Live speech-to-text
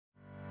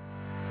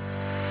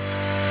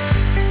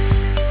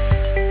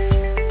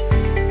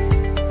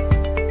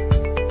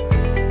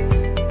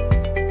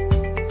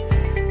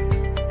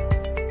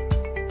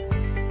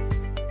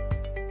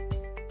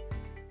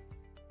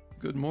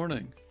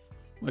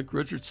Mike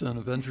Richardson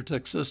of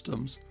Entratech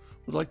Systems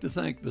would like to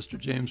thank Mr.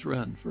 James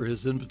Wren for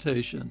his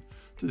invitation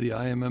to the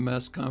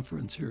IMMS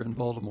conference here in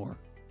Baltimore.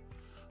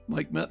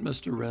 Mike met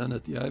Mr. Wren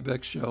at the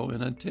IBEX show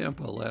in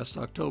Tampa last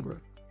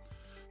October.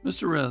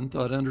 Mr. Wren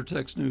thought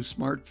Entratech's new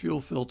smart fuel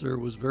filter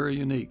was very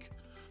unique.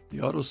 The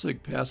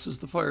AutoSig passes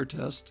the fire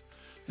test,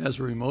 has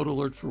a remote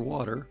alert for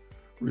water,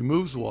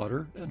 removes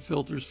water, and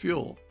filters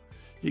fuel.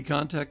 He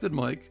contacted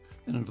Mike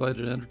and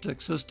invited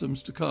Entratech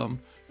Systems to come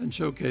and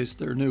showcase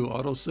their new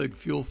AutoSig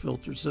fuel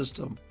filter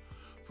system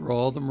for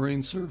all the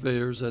marine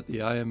surveyors at the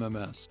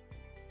IMMS.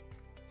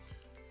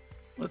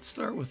 Let's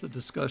start with a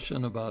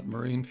discussion about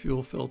marine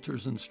fuel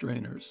filters and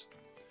strainers.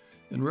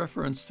 In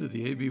reference to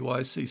the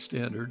ABYC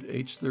standard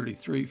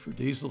H-33 for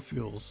diesel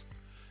fuels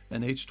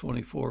and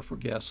H-24 for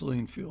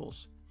gasoline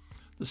fuels.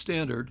 The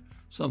standard,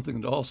 something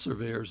that all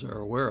surveyors are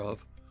aware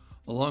of,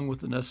 along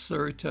with the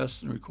necessary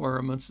tests and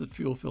requirements that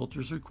fuel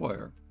filters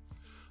require.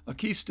 A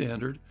key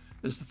standard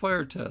is the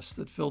fire test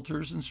that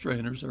filters and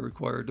strainers are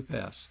required to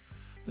pass.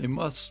 They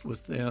must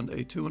withstand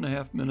a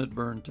 2.5-minute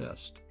burn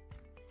test.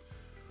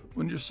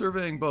 When you're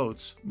surveying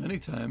boats, many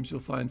times you'll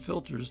find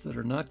filters that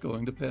are not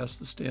going to pass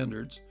the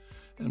standards,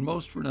 and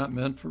most were not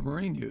meant for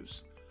marine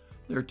use.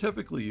 They're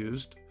typically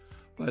used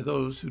by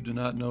those who do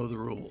not know the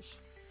rules.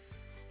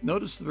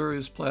 Notice the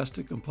various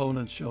plastic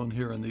components shown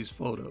here in these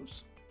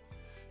photos.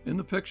 In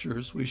the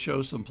pictures, we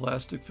show some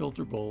plastic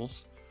filter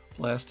bowls,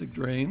 plastic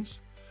drains,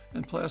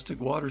 and plastic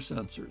water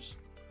sensors.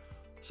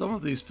 Some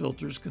of these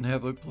filters can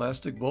have a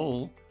plastic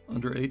bowl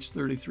under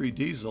H-33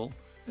 diesel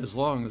as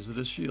long as it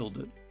is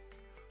shielded.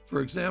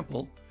 For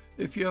example,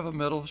 if you have a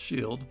metal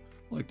shield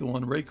like the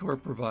one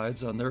Raycor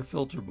provides on their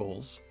filter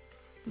bowls,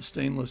 the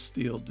stainless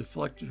steel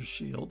deflector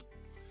shield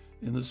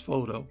in this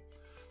photo,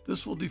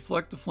 this will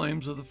deflect the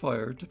flames of the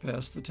fire to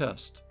pass the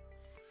test.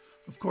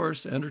 Of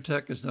course,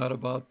 Entratech is not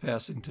about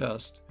passing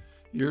test.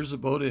 Years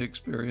of boating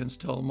experience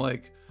tell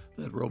Mike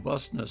that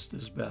robustness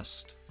is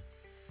best.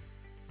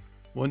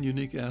 One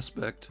unique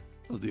aspect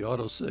of the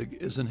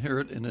AutoSig is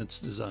inherent in its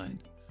design.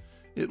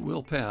 It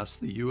will pass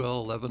the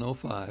UL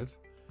 1105,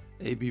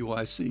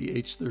 ABYC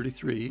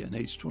H-33, and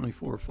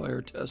H-24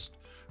 fire test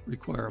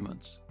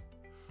requirements.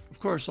 Of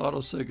course,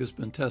 AutoSig has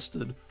been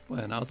tested by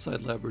an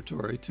outside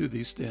laboratory to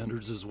these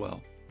standards as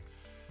well.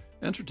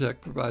 Entratech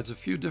provides a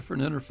few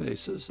different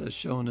interfaces as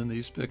shown in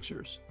these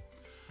pictures.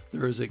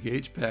 There is a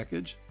gauge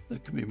package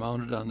that can be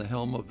mounted on the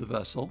helm of the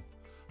vessel.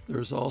 There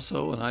is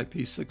also an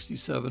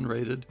IP67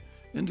 rated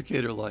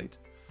indicator light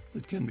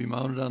that can be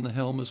mounted on the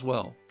helm as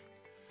well.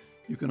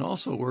 You can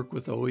also work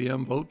with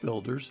OEM boat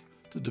builders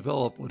to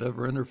develop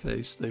whatever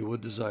interface they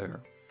would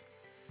desire.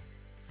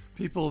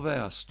 People have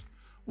asked,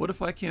 what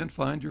if I can't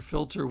find your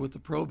filter with the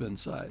probe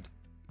inside?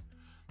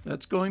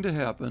 That's going to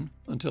happen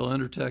until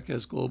Entratech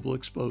has global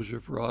exposure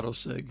for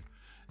AutoSig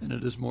and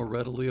it is more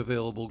readily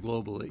available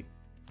globally.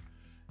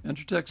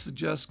 Entratech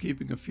suggests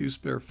keeping a few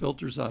spare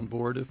filters on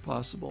board if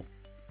possible.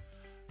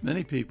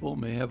 Many people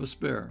may have a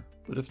spare,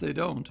 but if they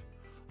don't,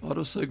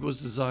 AutoSig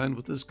was designed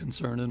with this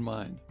concern in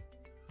mind.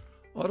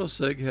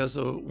 AutoSig has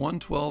a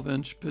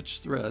 112-inch pitch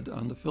thread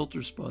on the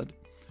filter spud,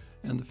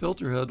 and the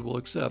filter head will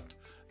accept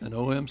an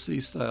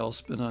OMC-style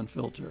spin-on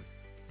filter.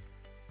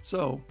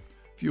 So,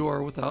 if you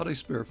are without a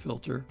spare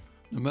filter,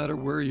 no matter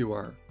where you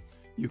are,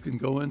 you can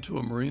go into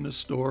a marina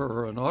store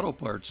or an auto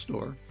parts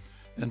store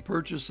and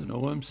purchase an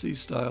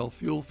OMC-style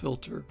fuel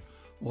filter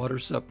water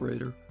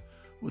separator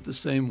with the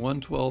same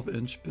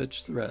 112-inch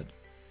pitch thread.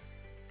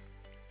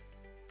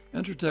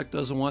 Entratech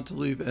doesn't want to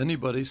leave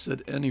anybody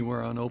sit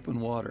anywhere on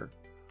open water.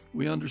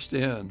 We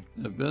understand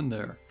and have been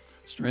there,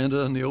 stranded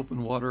on the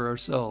open water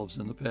ourselves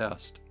in the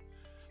past.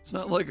 It's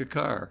not like a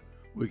car.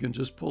 We can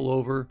just pull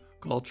over,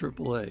 call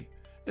AAA.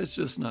 It's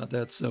just not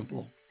that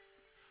simple.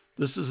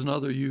 This is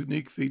another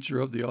unique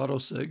feature of the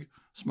AutoSig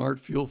Smart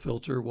Fuel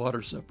Filter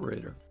Water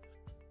Separator.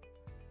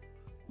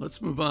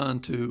 Let's move on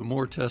to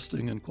more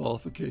testing and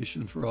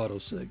qualification for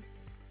AutoSig.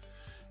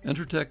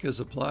 Entratech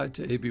has applied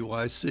to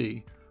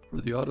ABYC for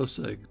the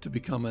AutoSig to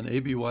become an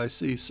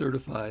ABYC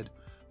certified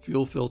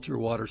fuel filter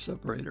water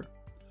separator.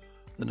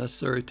 The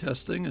necessary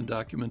testing and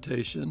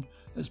documentation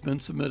has been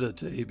submitted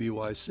to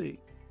ABYC.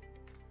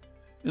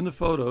 In the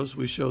photos,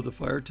 we show the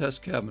fire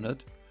test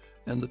cabinet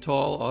and the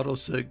tall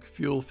AutoSig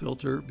fuel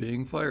filter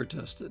being fire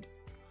tested,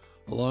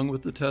 along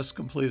with the test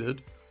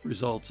completed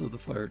results of the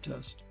fire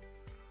test.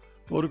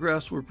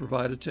 Photographs were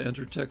provided to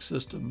Entratech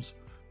Systems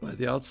by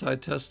the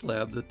outside test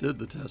lab that did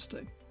the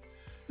testing.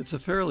 It's a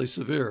fairly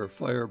severe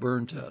fire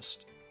burn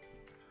test.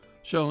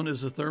 Shown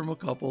is a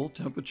thermocouple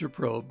temperature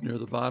probe near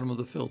the bottom of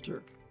the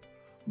filter.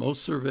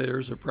 Most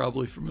surveyors are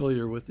probably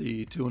familiar with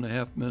the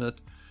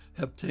 2.5-minute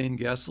heptane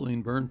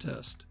gasoline burn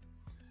test.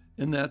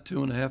 In that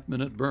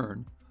 2.5-minute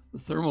burn, the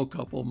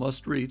thermocouple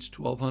must reach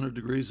 1200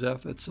 degrees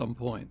F at some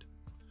point.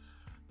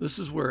 This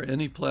is where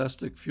any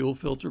plastic fuel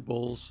filter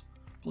bowls,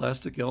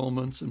 plastic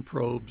elements and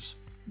probes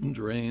and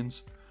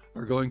drains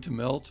are going to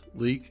melt,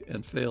 leak,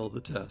 and fail the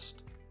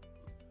test.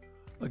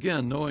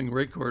 Again, knowing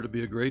Raycor to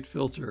be a great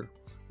filter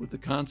with the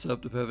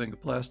concept of having a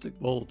plastic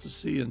bowl to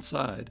see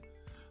inside,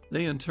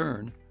 they in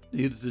turn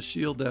needed to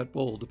shield that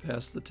bowl to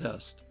pass the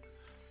test.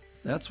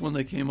 That's when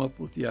they came up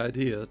with the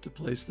idea to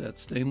place that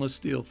stainless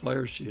steel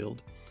fire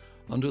shield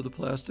under the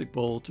plastic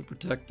bowl to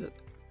protect it.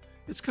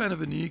 It's kind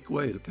of a unique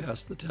way to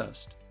pass the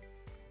test.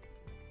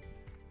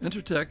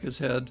 Entratech has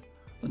had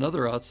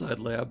another outside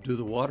lab do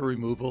the water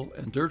removal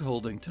and dirt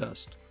holding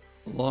test,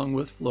 along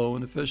with flow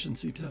and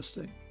efficiency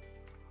testing.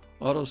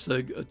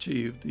 AutoSig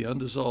achieved the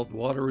undissolved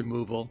water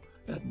removal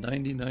at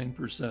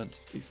 99%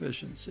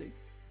 efficiency.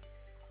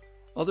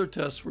 Other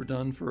tests were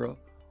done for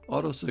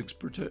AutoSig's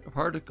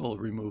particle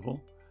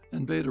removal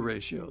and beta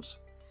ratios.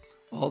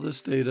 All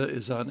this data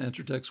is on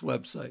Entratech's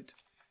website,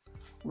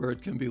 where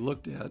it can be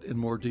looked at in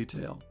more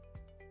detail.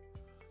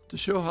 To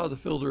show how the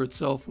filter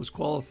itself was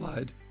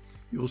qualified,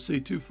 you will see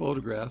two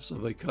photographs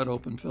of a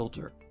cut-open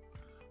filter.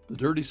 The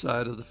dirty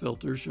side of the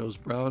filter shows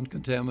brown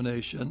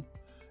contamination,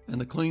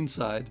 and the clean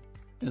side,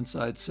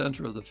 inside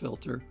center of the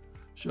filter,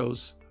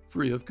 shows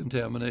free of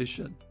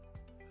contamination.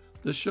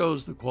 This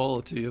shows the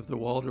quality of the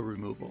water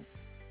removal.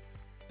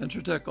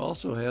 Entratech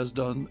also has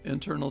done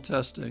internal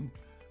testing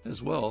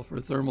as well for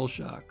thermal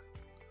shock.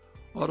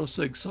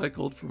 AutoSig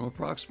cycled from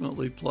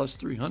approximately plus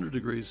 300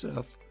 degrees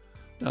F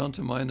down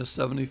to minus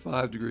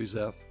 75 degrees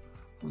F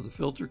for the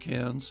filter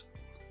cans,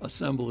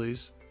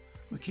 assemblies,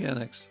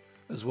 mechanics,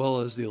 as well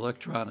as the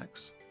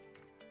electronics.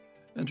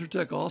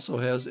 Entratech also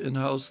has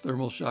in-house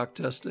thermal shock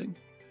testing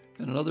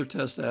and another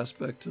test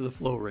aspect to the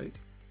flow rate.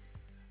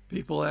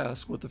 People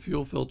ask what the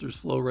fuel filter's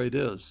flow rate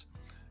is,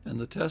 and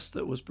the test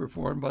that was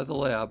performed by the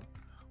lab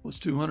was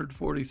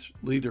 240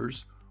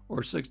 liters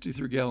or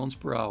 63 gallons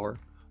per hour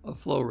of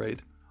flow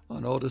rate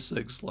on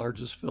AutoSig's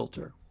largest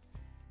filter.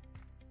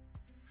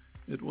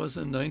 It was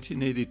in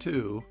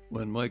 1982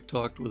 when Mike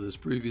talked with his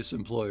previous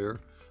employer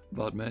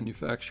about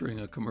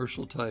manufacturing a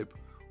commercial type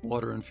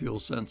water and fuel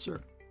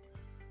sensor.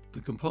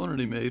 The component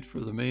he made for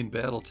the main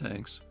battle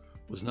tanks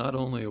was not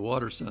only a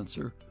water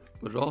sensor,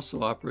 but it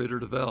also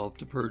operated a valve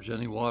to purge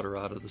any water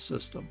out of the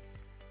system.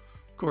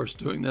 Of course,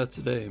 doing that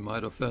today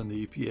might offend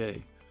the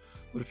EPA,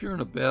 but if you're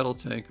in a battle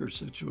tanker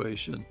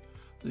situation,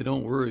 they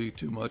don't worry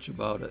too much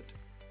about it.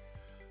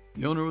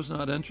 The owner was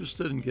not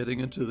interested in getting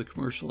into the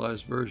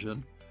commercialized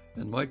version,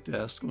 and Mike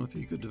asked him if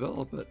he could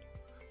develop it.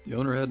 The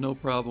owner had no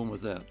problem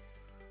with that.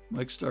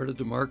 Mike started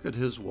to market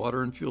his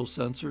water and fuel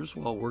sensors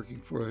while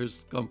working for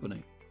his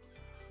company.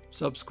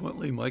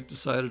 Subsequently, Mike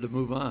decided to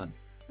move on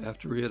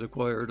after he had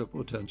acquired a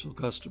potential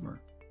customer.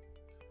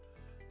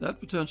 That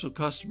potential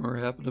customer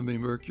happened to be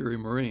Mercury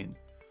Marine.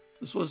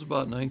 This was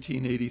about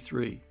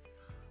 1983.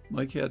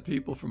 Mike had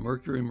people from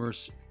Mercury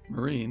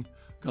Marine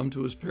come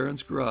to his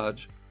parents'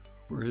 garage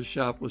where his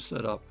shop was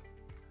set up.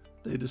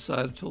 They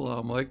decided to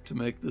allow Mike to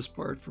make this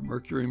part for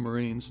Mercury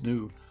Marine's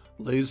new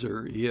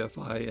laser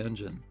EFI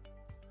engine.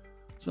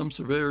 Some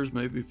surveyors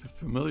may be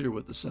familiar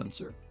with the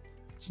sensor.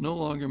 It's no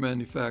longer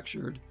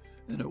manufactured,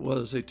 and it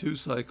was a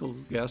two-cycle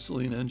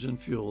gasoline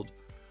engine-fueled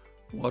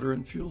water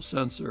and fuel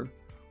sensor,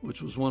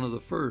 which was one of the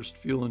first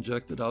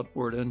fuel-injected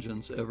outboard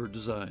engines ever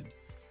designed.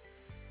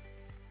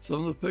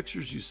 Some of the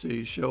pictures you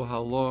see show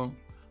how long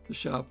the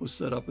shop was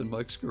set up in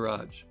Mike's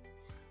garage.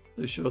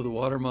 They show the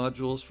water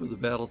modules for the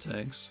battle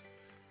tanks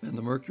and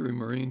the Mercury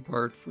Marine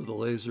part for the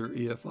laser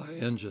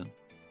EFI engine.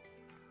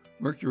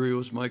 Mercury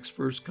was Mike's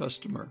first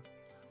customer,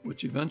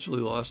 which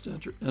eventually lost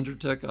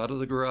Entratech out of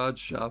the garage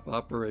shop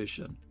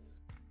operation.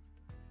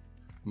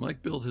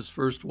 Mike built his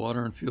first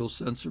water and fuel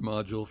sensor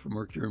module for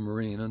Mercury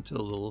Marine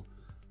until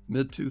the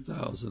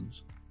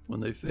mid-2000s,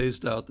 when they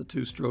phased out the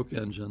two-stroke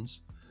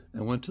engines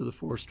and went to the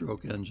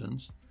four-stroke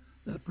engines.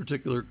 That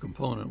particular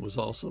component was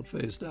also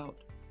phased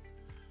out.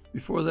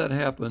 Before that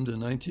happened, in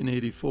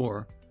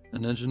 1984,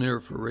 an engineer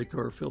for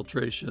Raycor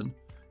Filtration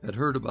had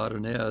heard about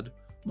an ad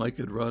Mike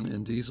had run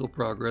in Diesel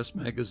Progress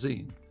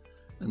magazine,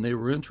 and they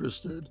were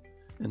interested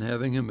in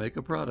having him make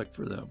a product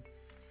for them.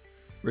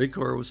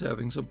 Raycor was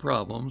having some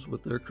problems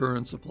with their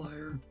current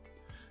supplier,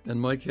 and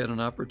Mike had an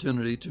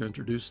opportunity to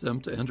introduce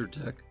them to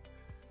Entratech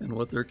and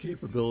what their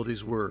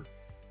capabilities were.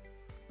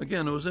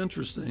 Again, it was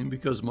interesting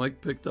because Mike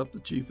picked up the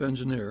chief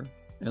engineer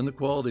and the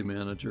quality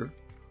manager,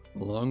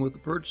 along with the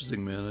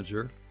purchasing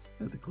manager,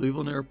 at the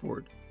Cleveland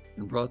airport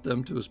and brought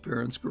them to his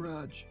parents'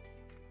 garage.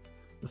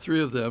 The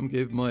three of them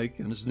gave Mike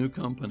and his new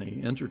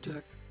company,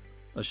 Entratech,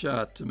 a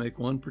shot to make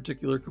one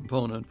particular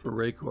component for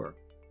Raycor.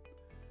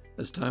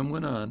 As time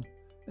went on,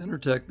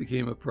 Entratech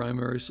became a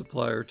primary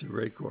supplier to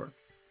Raycor.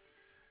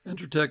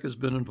 Entratech has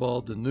been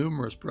involved in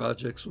numerous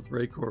projects with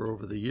Raycor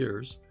over the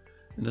years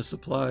and has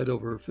supplied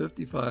over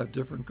 55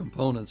 different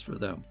components for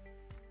them.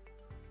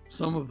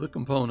 Some of the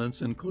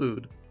components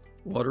include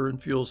water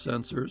and fuel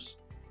sensors,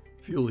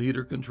 fuel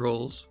heater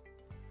controls,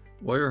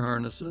 wire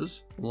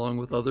harnesses, along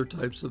with other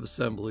types of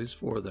assemblies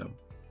for them.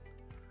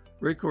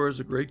 Raycor is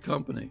a great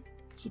company,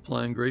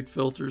 supplying great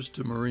filters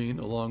to marine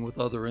along with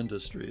other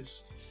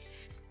industries.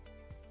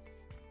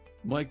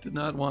 Mike did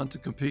not want to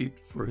compete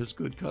for his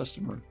good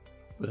customer,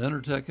 but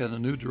Entratech had a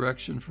new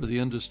direction for the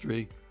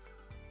industry,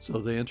 so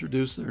they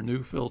introduced their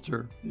new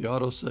filter, the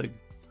AutoSig,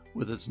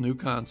 with its new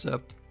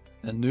concept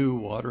and new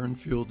water and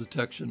fuel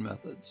detection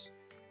methods.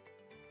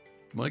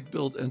 Mike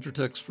built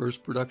Entratech's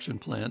first production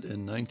plant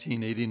in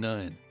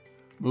 1989,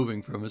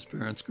 moving from his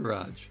parents'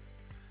 garage.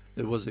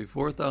 It was a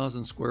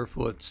 4,000 square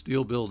foot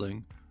steel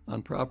building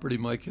on property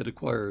Mike had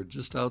acquired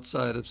just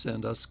outside of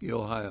Sandusky,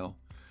 Ohio,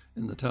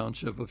 in the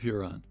township of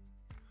Huron.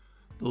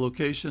 The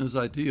location is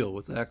ideal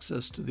with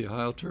access to the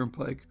Ohio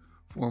Turnpike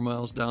 4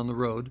 miles down the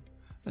road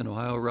and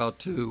Ohio Route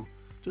 2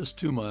 just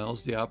 2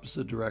 miles the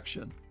opposite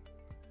direction.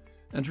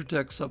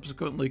 Entratech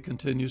subsequently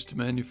continues to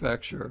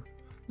manufacture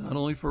not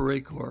only for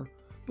Raycor,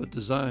 but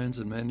designs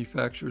and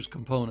manufactures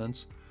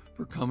components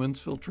for Cummins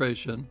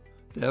Filtration,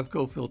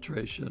 Davco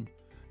Filtration,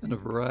 and a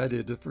variety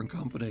of different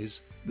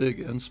companies, big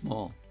and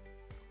small.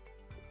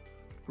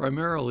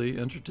 Primarily,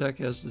 Entratech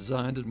has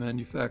designed and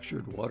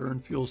manufactured water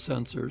and fuel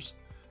sensors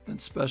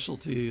and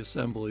specialty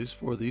assemblies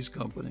for these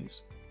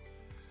companies.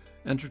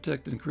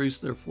 Entratech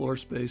increased their floor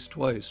space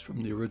twice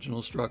from the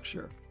original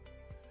structure.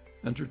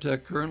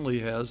 Entratech currently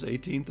has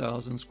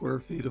 18,000 square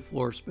feet of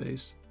floor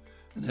space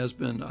and has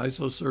been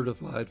ISO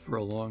certified for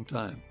a long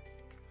time.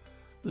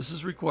 This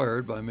is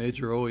required by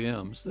major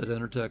OEMs that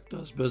Entratech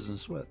does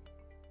business with.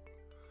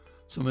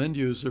 Some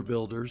end-user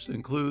builders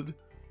include,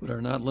 but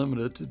are not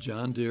limited to,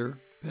 John Deere,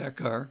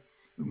 PACCAR,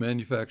 who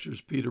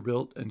manufactures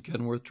Peterbilt and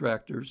Kenworth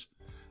tractors,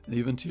 and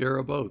even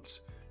Tierra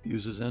Boats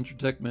uses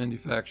Entratech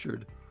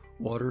manufactured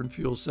water and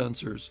fuel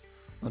sensors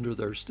under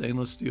their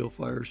stainless steel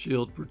fire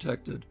shield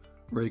protected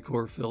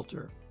Raycor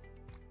filter.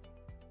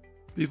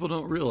 People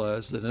don't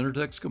realize that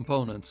Entratech's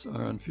components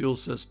are on fuel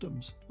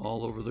systems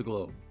all over the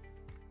globe.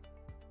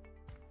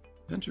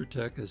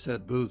 Entratech has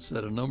had booths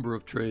at a number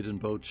of trade and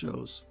boat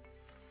shows.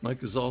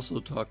 Mike has also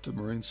talked to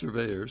marine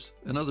surveyors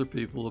and other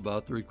people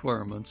about the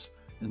requirements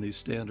in these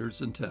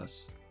standards and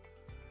tests.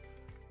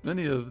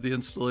 Many of the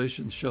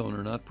installations shown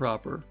are not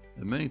proper,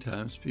 and many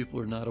times people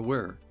are not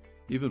aware.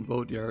 Even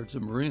boat yards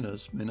and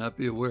marinas may not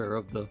be aware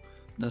of the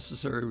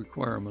necessary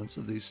requirements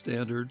of these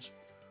standards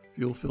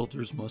fuel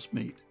filters must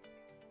meet.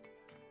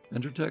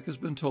 Entratech has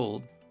been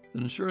told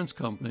that insurance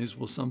companies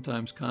will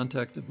sometimes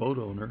contact a boat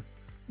owner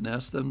and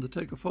ask them to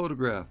take a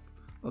photograph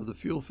of the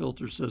fuel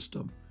filter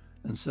system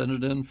and send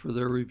it in for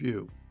their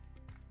review.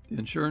 The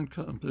insurance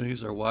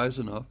companies are wise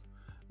enough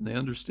and they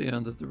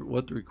understand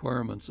what the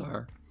requirements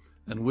are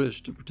and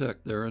wish to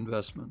protect their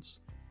investments.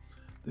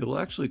 They will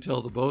actually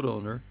tell the boat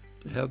owner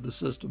to have the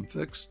system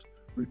fixed,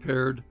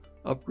 repaired,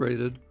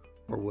 upgraded,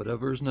 or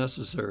whatever is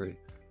necessary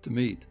to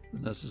meet the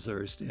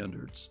necessary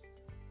standards.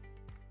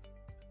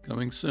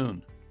 Coming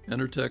soon,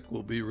 Entratech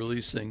will be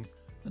releasing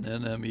an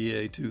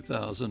NMEA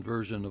 2000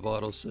 version of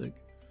AutoSig.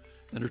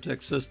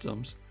 Entratech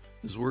Systems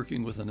is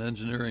working with an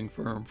engineering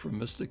firm from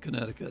Mystic,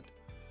 Connecticut.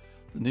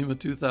 The NEMA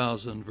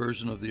 2000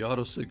 version of the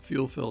AutoSig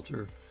fuel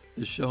filter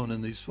is shown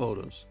in these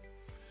photos.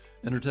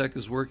 Entratech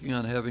is working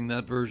on having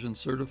that version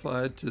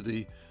certified to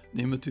the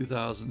NEMA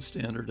 2000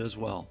 standard as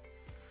well.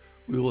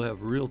 We will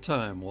have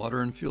real-time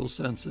water and fuel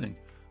sensing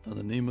on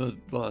the NEMA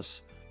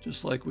bus,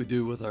 just like we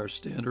do with our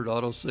standard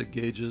AutoSig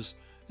gauges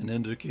and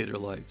indicator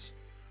lights.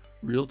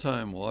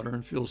 Real-time water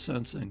and fuel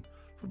sensing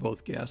for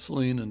both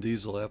gasoline and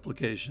diesel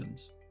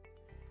applications.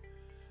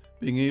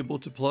 Being able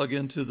to plug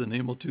into the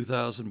NEMA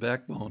 2000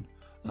 backbone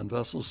on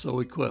vessels so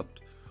equipped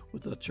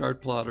with the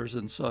chart plotters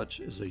and such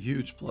is a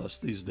huge plus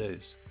these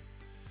days.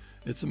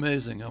 It's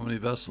amazing how many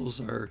vessels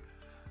are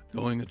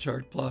going a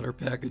chart plotter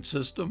package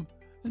system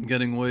and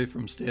getting away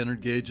from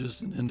standard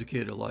gauges and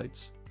indicator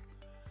lights.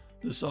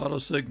 This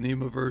AutoSig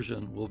NEMA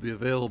version will be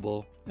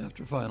available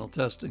after final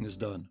testing is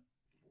done.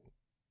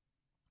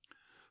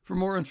 For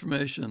more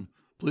information,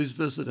 please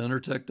visit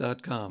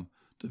Entratech.com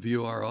to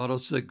view our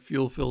AutoSig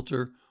fuel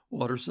filter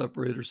water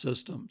separator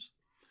systems.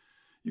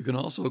 You can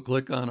also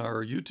click on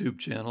our YouTube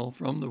channel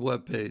from the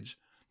webpage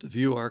to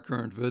view our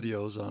current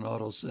videos on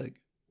AutoSig.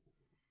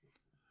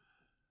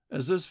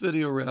 As this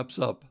video wraps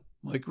up,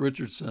 Mike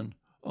Richardson,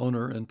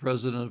 owner and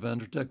president of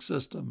Entratech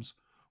Systems,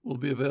 will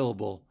be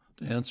available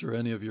to answer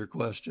any of your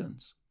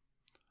questions.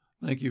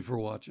 Thank you for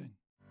watching.